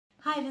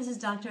Hi, this is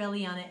Dr.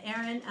 Eliana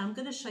Aaron. I'm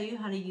going to show you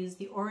how to use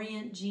the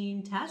Orient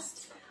Gene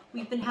test.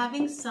 We've been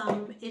having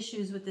some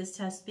issues with this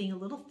test being a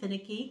little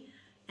finicky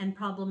and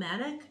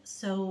problematic,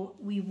 so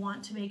we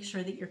want to make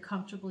sure that you're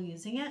comfortable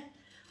using it.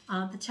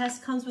 The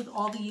test comes with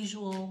all the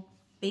usual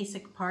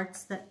basic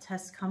parts that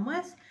tests come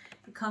with.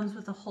 It comes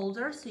with a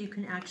holder so you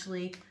can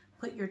actually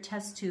put your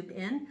test tube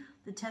in.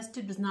 The test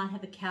tube does not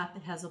have a cap,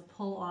 it has a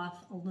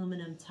pull-off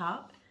aluminum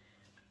top.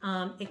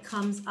 It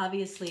comes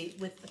obviously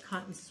with the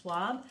cotton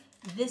swab.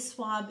 This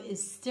swab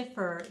is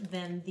stiffer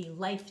than the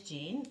Life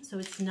Gene, so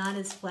it's not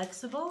as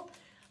flexible,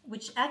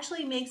 which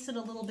actually makes it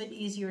a little bit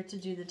easier to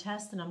do the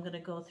test, and I'm going to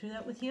go through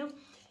that with you.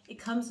 It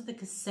comes with a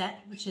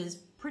cassette, which is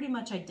pretty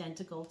much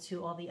identical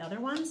to all the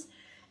other ones.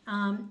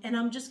 And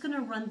I'm just going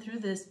to run through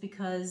this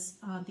because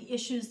the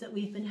issues that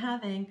we've been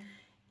having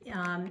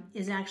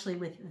is actually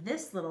with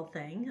this little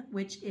thing,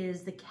 which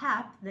is the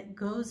cap that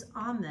goes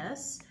on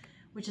this,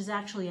 which is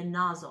actually a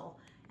nozzle.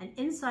 And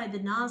inside the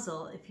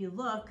nozzle, if you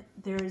look,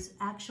 there's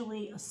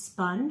actually a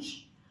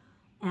sponge,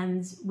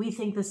 and we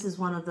think this is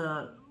one of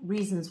the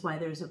reasons why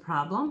there's a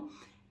problem.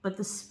 But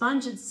the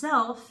sponge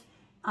itself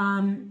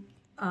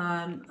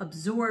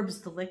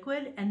absorbs the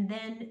liquid, and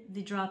then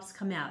the drops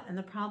come out. And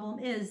the problem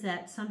is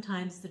that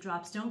sometimes the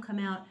drops don't come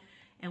out,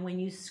 and when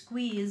you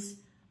squeeze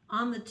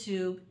on the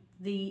tube,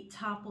 the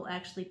top will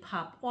actually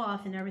pop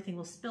off and everything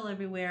will spill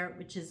everywhere,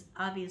 which is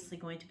obviously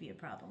going to be a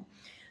problem.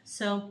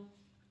 So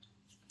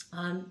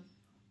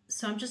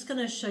I'm just going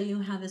to show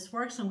you how this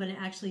works. I'm going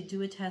to actually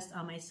do a test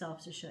on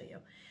myself to show you.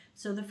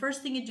 So the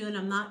first thing you do, and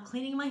I'm not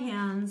cleaning my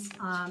hands,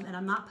 and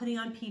I'm not putting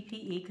on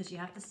PPE because you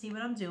have to see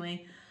what I'm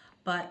doing,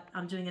 but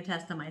I'm doing a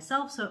test on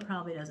myself, so it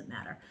probably doesn't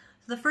matter.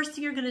 So the first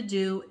thing you're going to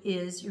do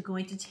is you're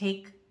going to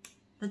take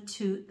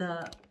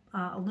the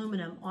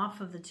aluminum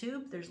off of the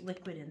tube. There's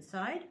liquid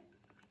inside.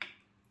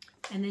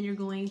 And then you're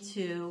going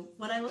to,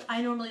 what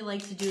I normally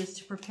like to do is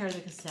to prepare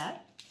the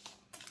cassette,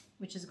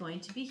 which is going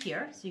to be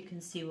here, so you can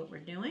see what we're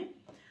doing.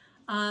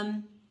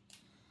 I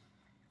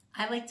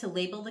like to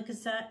label the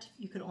cassette.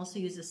 You can also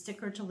use a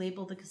sticker to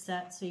label the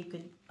cassette, so you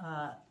could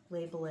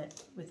label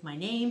it with my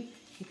name.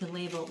 You can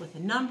label it with a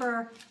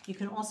number. You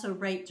can also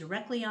write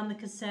directly on the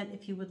cassette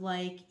if you would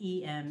like,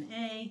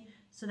 EMA.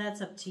 So that's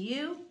up to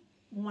you.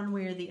 One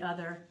way or the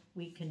other,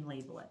 we can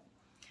label it.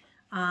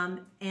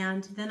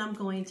 And then I'm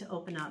going to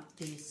open up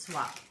the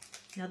swab.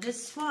 Now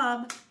this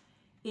swab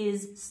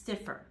is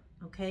stiffer,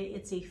 okay?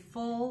 It's a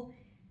full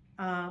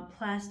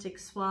plastic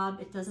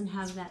swab. It doesn't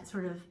have that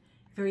sort of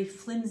very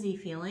flimsy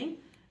feeling.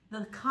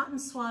 The cotton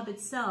swab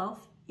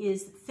itself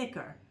is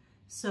thicker.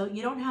 So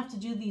you don't have to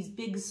do these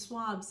big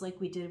swabs like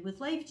we did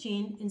with Life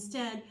Gene.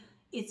 Instead,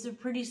 it's a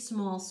pretty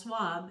small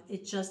swab.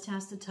 It just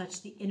has to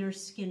touch the inner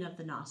skin of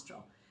the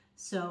nostril.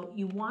 So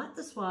you want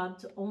the swab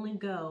to only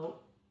go,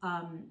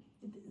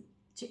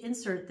 to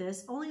insert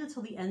this only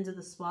until the end of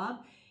the swab.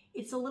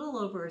 It's a little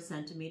over 1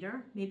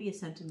 centimeter, maybe 1.5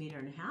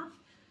 centimeters.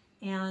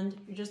 And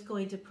you're just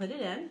going to put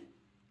it in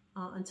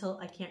until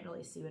I can't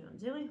really see what I'm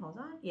doing. Hold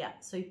on. Yeah,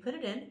 so you put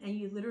it in and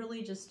you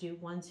literally just do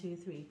 1, 2,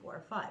 3,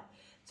 4, 5.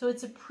 So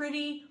it's a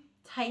pretty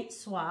tight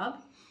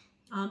swab.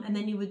 And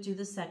then you would do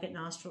the second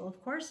nostril, of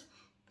course.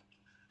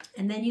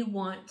 And then you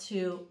want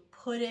to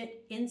put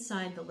it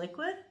inside the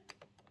liquid.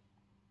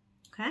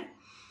 Okay.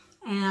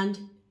 And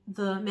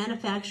the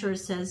manufacturer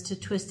says to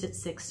twist it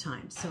 6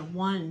 times. So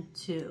 1,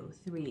 2,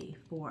 3,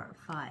 4,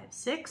 5,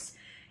 6.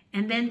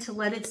 And then to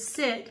let it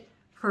sit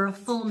for a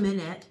full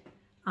minute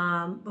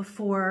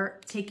before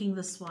taking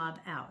the swab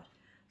out.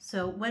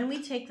 So when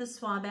we take the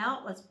swab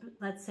out,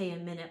 let's say a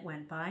minute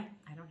went by.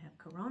 I don't have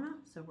corona,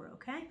 so we're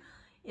okay.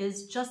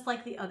 Is just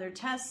like the other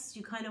tests,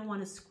 you kind of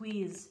want to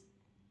squeeze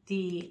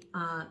the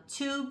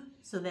tube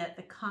so that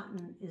the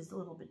cotton is a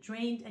little bit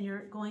drained, and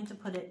you're going to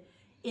put it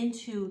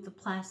into the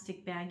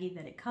plastic baggie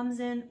that it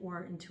comes in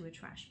or into a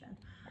trash bin.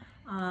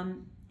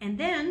 And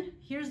then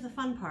here's the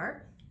fun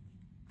part,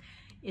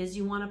 is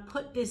you want to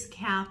put this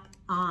cap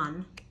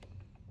on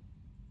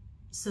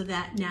so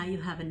that now you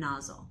have a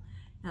nozzle.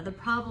 Now the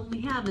problem we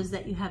have is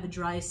that you have a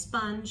dry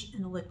sponge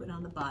and a liquid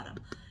on the bottom.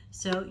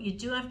 So you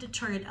do have to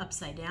turn it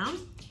upside down,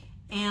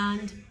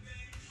 and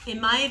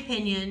in my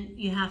opinion,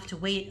 you have to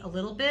wait a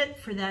little bit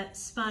for that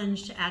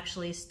sponge to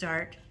actually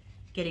start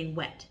getting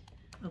wet,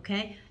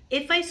 okay?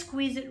 If I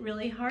squeeze it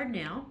really hard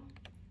now,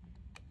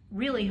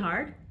 really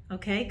hard,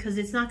 okay, because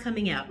it's not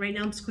coming out. Right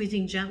now I'm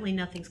squeezing gently,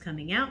 nothing's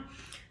coming out.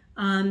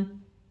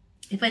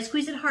 If I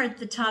squeeze it hard,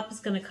 the top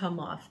is going to come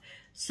off.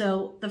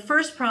 So the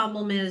first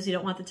problem is you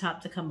don't want the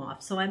top to come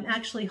off. So I'm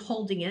actually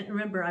holding it.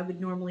 Remember, I would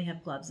normally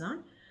have gloves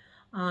on.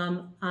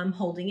 I'm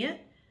holding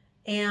it,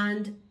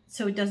 and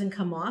so it doesn't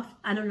come off.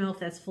 I don't know if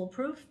that's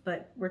foolproof,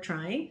 but we're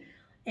trying.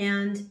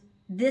 And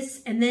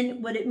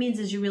then what it means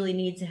is you really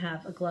need to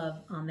have a glove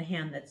on the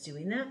hand that's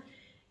doing that.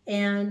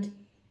 And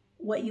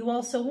what you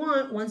also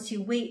want, once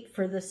you wait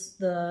for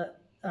the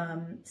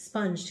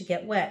sponge to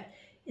get wet,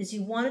 is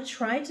you want to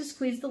try to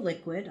squeeze the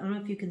liquid. I don't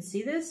know if you can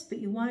see this, but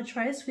you want to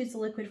try to squeeze the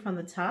liquid from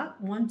the top.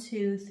 1,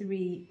 2,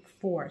 3,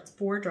 4. It's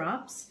 4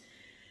 drops.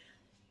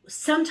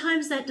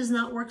 Sometimes that does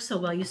not work so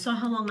well. You saw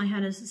how long I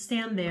had to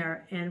stand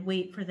there and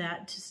wait for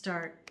that to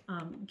start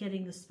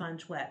getting the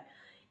sponge wet.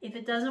 If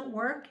it doesn't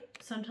work,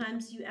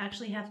 sometimes you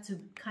actually have to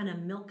kind of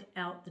milk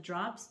out the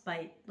drops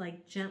by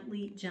like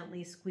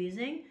gently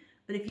squeezing.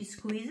 But if you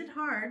squeeze it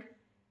hard,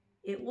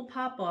 it will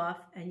pop off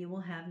and you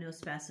will have no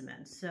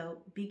specimens. So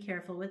be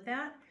careful with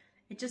that.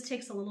 It just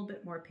takes a little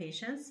bit more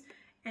patience.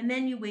 And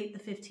then you wait the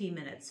 15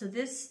 minutes. So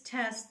this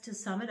test, to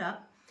sum it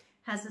up,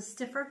 has a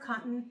stiffer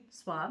cotton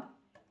swab.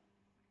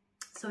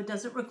 So it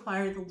doesn't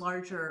require the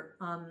larger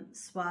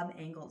swab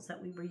angles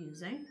that we were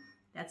using.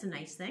 That's a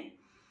nice thing.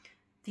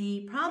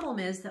 The problem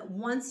is that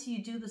once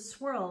you do the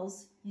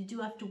swirls, you do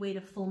have to wait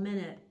a full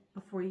minute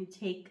before you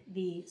take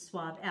the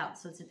swab out.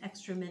 So it's an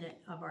extra minute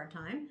of our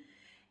time.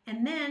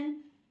 And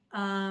then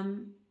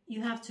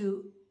you have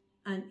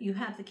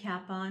the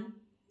cap on.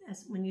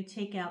 When you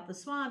take out the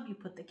swab, you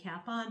put the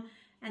cap on,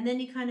 and then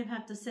you kind of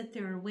have to sit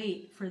there and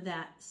wait for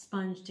that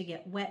sponge to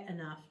get wet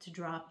enough to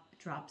drop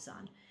drops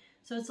on.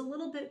 So it's a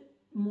little bit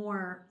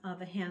more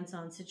of a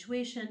hands-on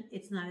situation.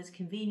 It's not as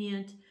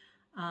convenient,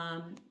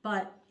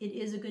 but it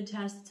is a good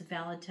test. It's a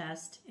valid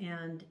test,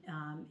 and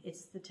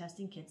it's the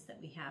testing kits that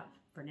we have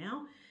for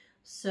now.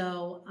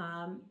 So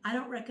I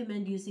don't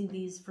recommend using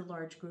these for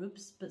large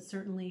groups, but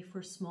certainly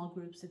for small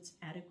groups it's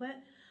adequate.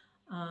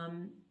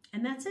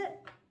 And that's it.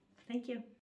 Thank you.